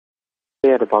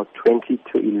At about 20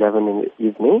 to 11 in the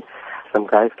evening, some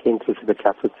guys came through to the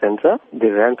Chatsworth Centre. They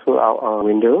ran through our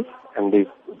windows and they've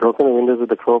broken the windows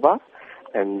with a crowbar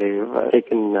and they've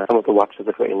taken some of the watches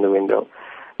that were in the window.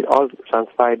 It all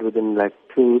transpired within like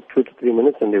 2 to 3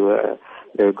 minutes and they were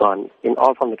gone. In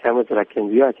all, from the cameras that I can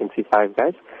view, I can see 5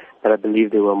 guys, but I believe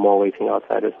there were more waiting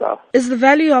outside as well. Is the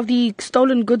value of the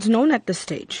stolen goods known at this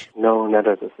stage? No, not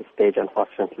at this stage,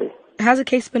 unfortunately. Has a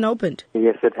case been opened?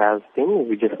 Yes, it has been.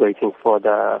 We're just waiting for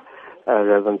the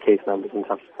relevant case numbers and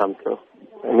stuff to come through.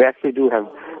 And we actually do have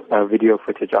video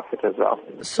footage of it as well.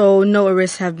 So no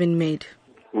arrests have been made?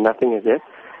 Nothing is yet.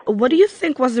 What do you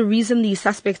think was the reason the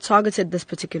suspect targeted this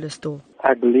particular store?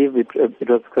 I believe it was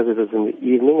because it was in the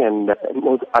evening and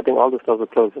I think all the stores were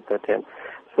closed at that time.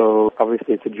 So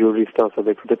obviously it's a jewellery store, so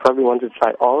they probably wanted to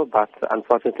try all, but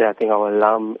unfortunately I think our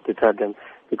alarm deterred them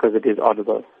because it is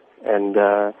audible. And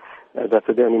that's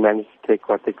why they only managed to take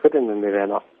what they could and then they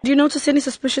ran off. Do you notice any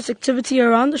suspicious activity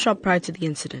around the shop prior to the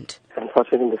incident?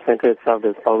 Unfortunately, in the centre itself,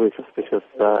 there's always suspicious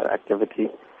activity.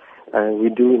 We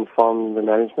do inform the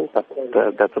management, but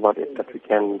that's about it that we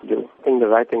can do. I think the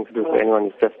right thing to do for anyone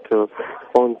is just to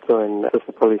phone through and assist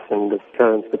the police and the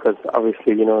deterrence, because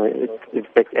obviously, it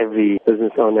affects every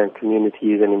business owner and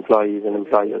communities and employees and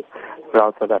employers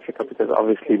throughout South Africa, because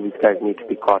obviously these guys need to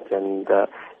be caught and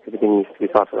everything needs to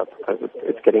be sorted out because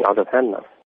it's getting out of hand now.